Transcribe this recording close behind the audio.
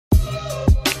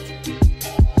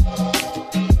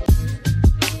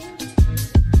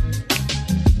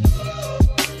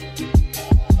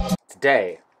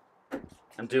Today,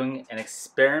 I'm doing an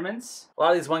experiment. A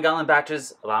lot of these 1 gallon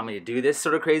batches allow me to do this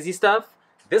sort of crazy stuff.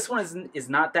 This one is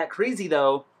not that crazy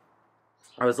though.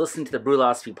 I was listening to the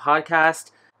Brewlosophy podcast.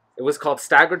 It was called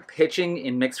Staggered Pitching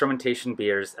in Mixed Fermentation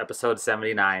Beers, episode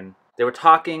 79. They were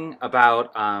talking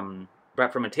about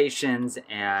Brett fermentations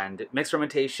and mixed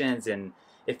fermentations, and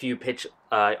if you pitch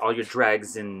all your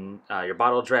dregs and your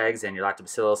bottle dregs and your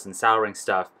lactobacillus and souring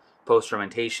stuff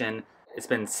post-fermentation, it's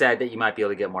been said that you might be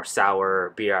able to get more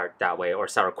sour beer that way, or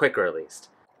sour quicker at least.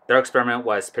 Their experiment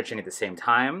was pitching at the same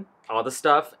time, all the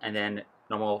stuff, and then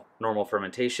normal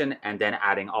fermentation, and then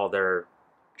adding all their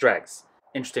dregs.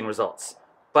 Interesting results.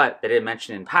 But they didn't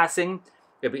mention in passing,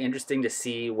 it'd be interesting to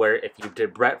see where if you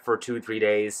did Brett for 2-3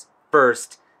 days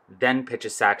first, then pitch a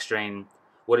sack strain,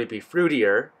 would it be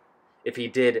fruitier if he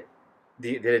did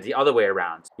it the other way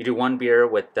around? You do one beer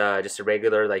with just a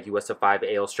regular like US-05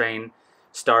 ale strain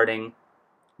starting,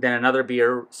 then another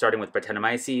beer starting with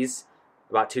Brettanomyces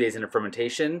about 2 days into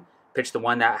fermentation, pitch the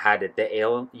one that had the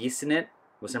ale yeast in it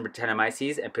with some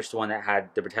Brettanomyces, and pitch the one that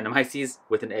had the Brettanomyces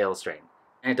with an ale strain.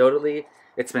 Anecdotally,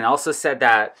 it's been also said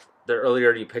that the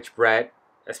earlier you pitch Brett,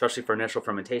 especially for initial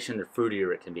fermentation, the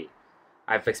fruitier it can be.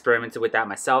 I've experimented with that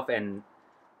myself, and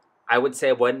I would say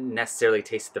I wouldn't necessarily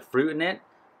taste the fruit in it,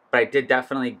 but I did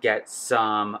definitely get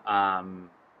some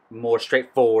more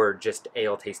straightforward, just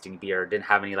ale tasting beer. Didn't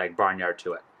have any like barnyard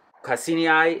to it.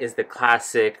 Coccinii is the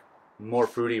classic, more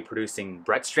fruity producing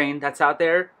Brett strain that's out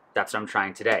there. That's what I'm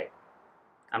trying today.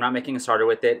 I'm not making a starter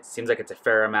with it. Seems like it's a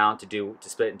fair amount to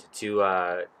split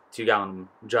into two gallon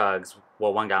jugs,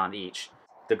 well 1 gallon each.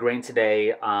 The grain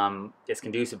today is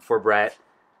conducive for Brett.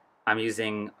 I'm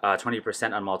using 20%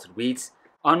 unmalted wheat.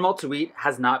 Unmalted wheat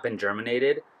has not been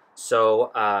germinated, so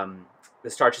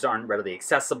the starches aren't readily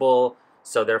accessible,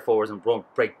 so therefore it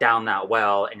won't break down that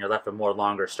well, and you're left with more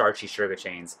longer starchy sugar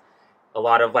chains. A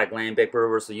lot of like lambic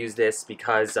brewers will use this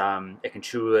because it can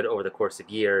chew it over the course of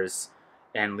years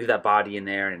and leave that body in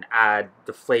there and add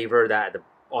the flavor that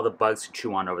all the bugs can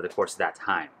chew on over the course of that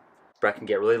time. Brett can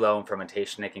get really low in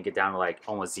fermentation. It can get down to like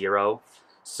almost 0.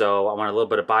 So I want a little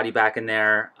bit of body back in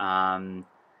there, and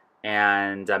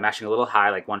mashing a little high,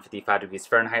 like 155 degrees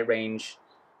Fahrenheit range.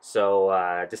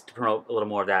 So just to promote a little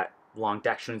more of that long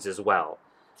dextrins as well.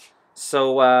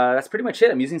 So that's pretty much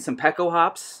it. I'm using some Pecco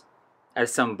hops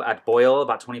at boil,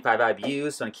 about 25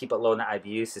 IBUs. So I'm gonna keep it low in the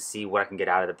IBUs to see what I can get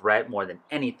out of the Brett more than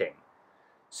anything.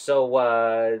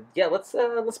 So yeah,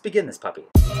 let's begin this puppy.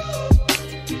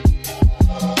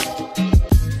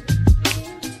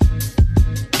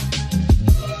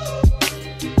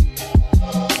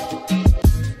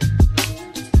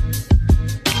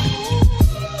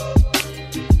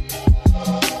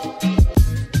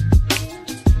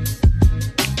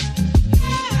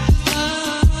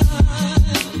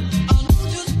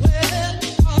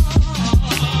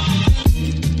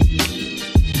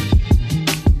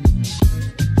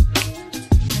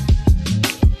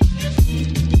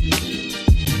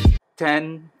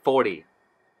 $10.40.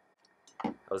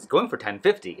 I was going for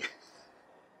 $10.50.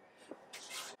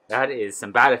 That is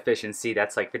some bad efficiency.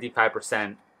 That's like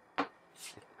 55%.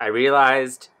 I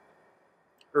realized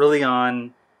early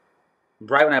on,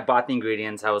 right when I bought the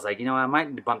ingredients, I was like, you know, I might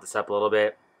need to bump this up a little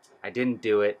bit. I didn't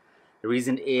do it. The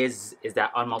reason is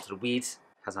that unmalted wheat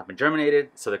has not been germinated,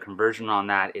 so the conversion on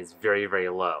that is very, very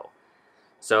low.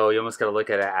 So you almost got to look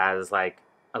at it as like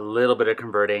a little bit of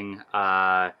converting,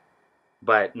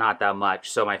 but not that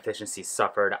much. So my efficiency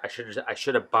suffered. I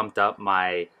should have bumped up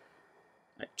my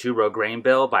 2-row grain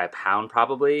bill by £1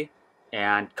 probably,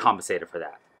 and compensated for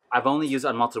that. I've only used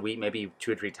unmalted wheat maybe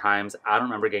 2 or 3 times. I don't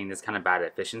remember getting this kind of bad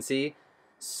efficiency.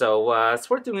 So it's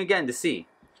worth doing again to see,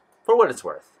 for what it's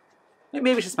worth. Maybe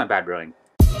it's just my bad brewing.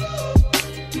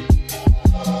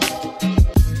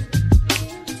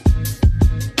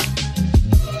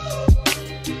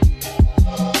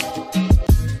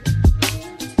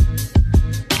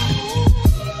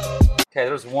 Okay,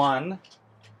 there's one.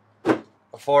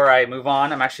 Before I move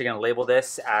on, I'm actually going to label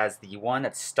this as the one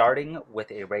that's starting with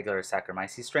a regular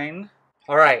Saccharomyces strain.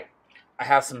 All right, I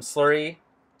have some slurry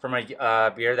from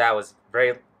a beer that was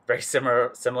very, very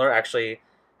similar. Actually,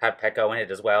 had Pecco in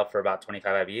it as well for about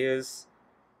 25 IBUs.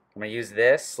 I'm going to use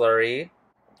this slurry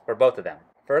for both of them.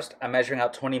 First, I'm measuring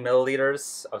out 20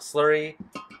 milliliters of slurry.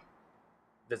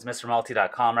 This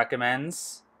MrMalty.com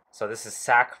recommends. So this is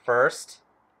sack first.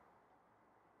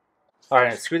 All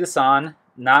right, screw this on.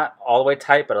 Not all the way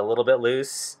tight, but a little bit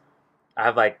loose. I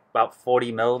have like about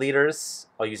 40 milliliters.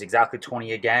 I'll use exactly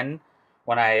 20 again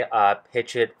when I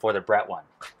pitch it for the Brett one.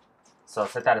 So I'll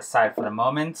set that aside for the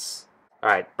moment. All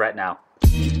right, Brett now.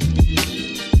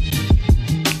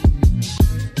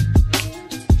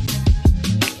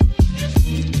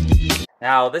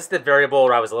 Now, this is the variable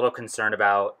where I was a little concerned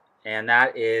about, and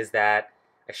that is that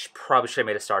I probably should have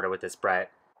made a starter with this Brett.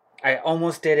 I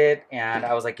almost did it, and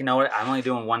I was like, you know what? I'm only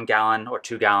doing 1 gallon or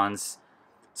 2 gallons,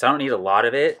 so I don't need a lot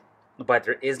of it, but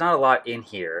there is not a lot in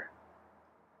here.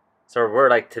 So we're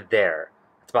like to there.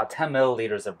 It's about 10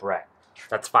 milliliters of Brett.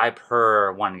 That's 5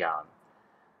 per 1 gallon.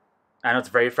 I know it's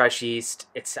very fresh yeast.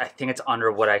 I think it's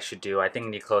under what I should do. I think I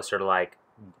need closer to like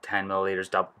 10 milliliters,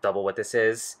 double what this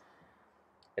is.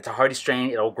 It's a hardy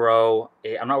strain. It'll grow.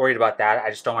 I'm not worried about that.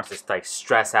 I just don't want to like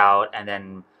stress out and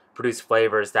then produce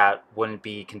flavors that wouldn't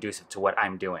be conducive to what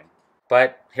I'm doing.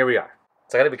 But here we are.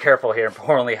 So I got to be careful here and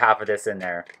pour only half of this in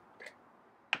there.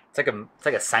 It's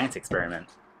like a science experiment.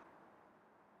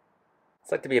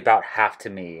 It's like to be about half to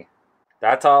me.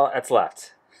 That's all that's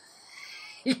left.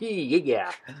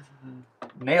 Yeah.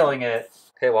 Nailing it.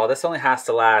 Okay, well, this only has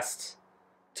to last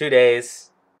 2 days.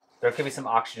 There could be some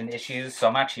oxygen issues, so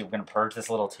I'm actually going to purge this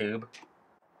little tube.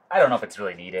 I don't know if it's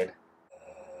really needed.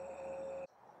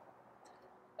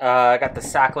 I got the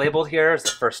sack labeled here as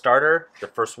the first starter, the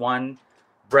first one.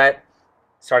 Brett,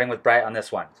 starting with Brett on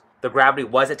this one. The gravity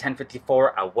was at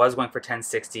 1054. I was going for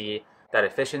 1060. That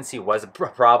efficiency was a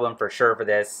problem for sure for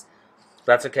this. But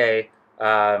that's okay.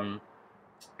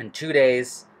 In 2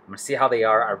 days, I'm going to see how they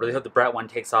are. I really hope the Brett one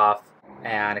takes off.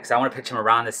 And because I want to pitch them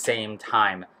around the same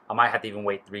time, I might have to even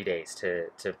wait 3 days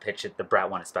to pitch it, the Brett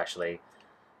one especially.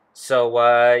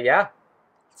 So, yeah.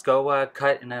 Let's go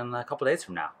cut in a couple days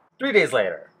from now. 3 days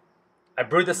later. I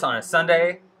brewed this on a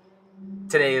Sunday.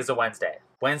 Today is a Wednesday.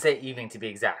 Wednesday evening to be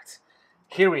exact.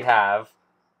 Here we have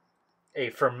a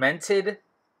fermented,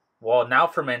 well, now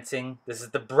fermenting. This is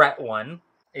the Brett one.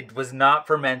 It was not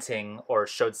fermenting or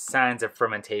showed signs of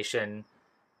fermentation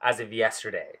as of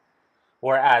yesterday.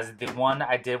 Whereas the one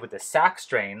I did with the sack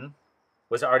strain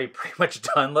was already pretty much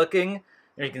done looking.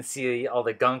 And you can see all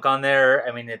the gunk on there.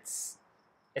 I mean, it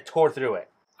tore through it.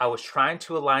 I was trying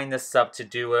to align this up to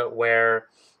do it where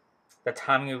the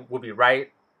timing would be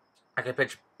right. I could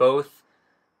pitch both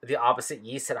the opposite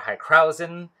yeast at high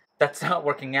Krausen. That's not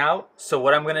working out. So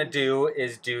what I'm going to do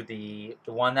is do the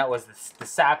one that was the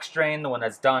sack strain, the one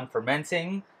that's done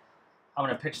fermenting. I'm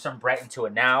going to pitch some Brett into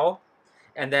it now.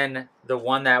 And then the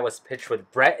one that was pitched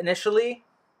with Brett initially,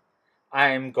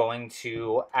 I'm going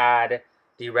to add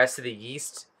the rest of the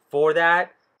yeast for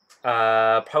that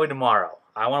probably tomorrow.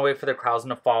 I want to wait for the Krausen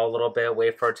to fall a little bit,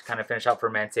 wait for it to kind of finish up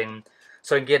fermenting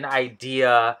so I can get an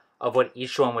idea of what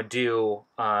each one would do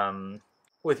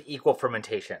with equal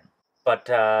fermentation. But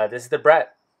this is the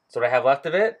Brett. So what I have left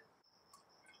of it.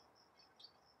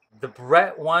 The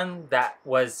Brett one that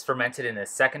was fermented in the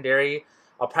secondary,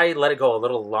 I'll probably let it go a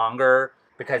little longer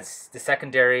because the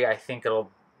secondary, I think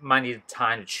might need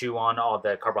time to chew on all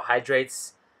the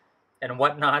carbohydrates and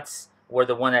whatnots. Where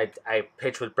the one I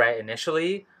pitched with Brett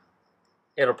initially,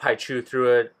 it'll probably chew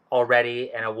through it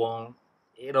already and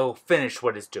it'll finish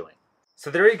what it's doing. So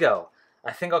there you go.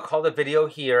 I think I'll call the video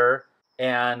here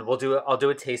and I'll do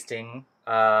a tasting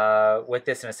with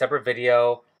this in a separate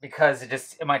video because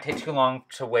it might take too long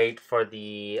to wait for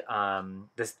the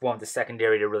this one with the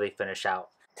secondary to really finish out.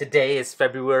 Today is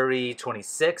February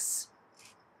 26th,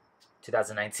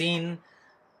 2019.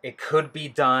 It could be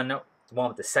done, the one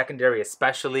with the secondary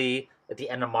especially, at the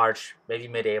end of March, maybe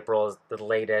mid-April is the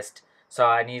latest. So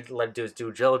I need to let it do its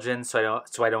due diligence so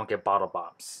I don't get bottle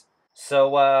bombs.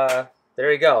 So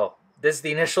there you go. This is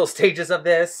the initial stages of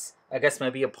this. I guess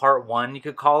maybe a part 1 you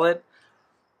could call it.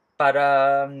 But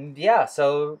yeah,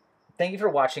 so thank you for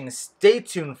watching. Stay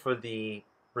tuned for the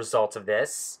results of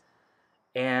this.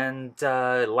 And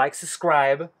like,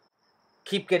 subscribe.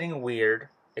 Keep getting weird.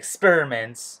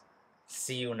 Experiments.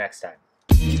 See you next time.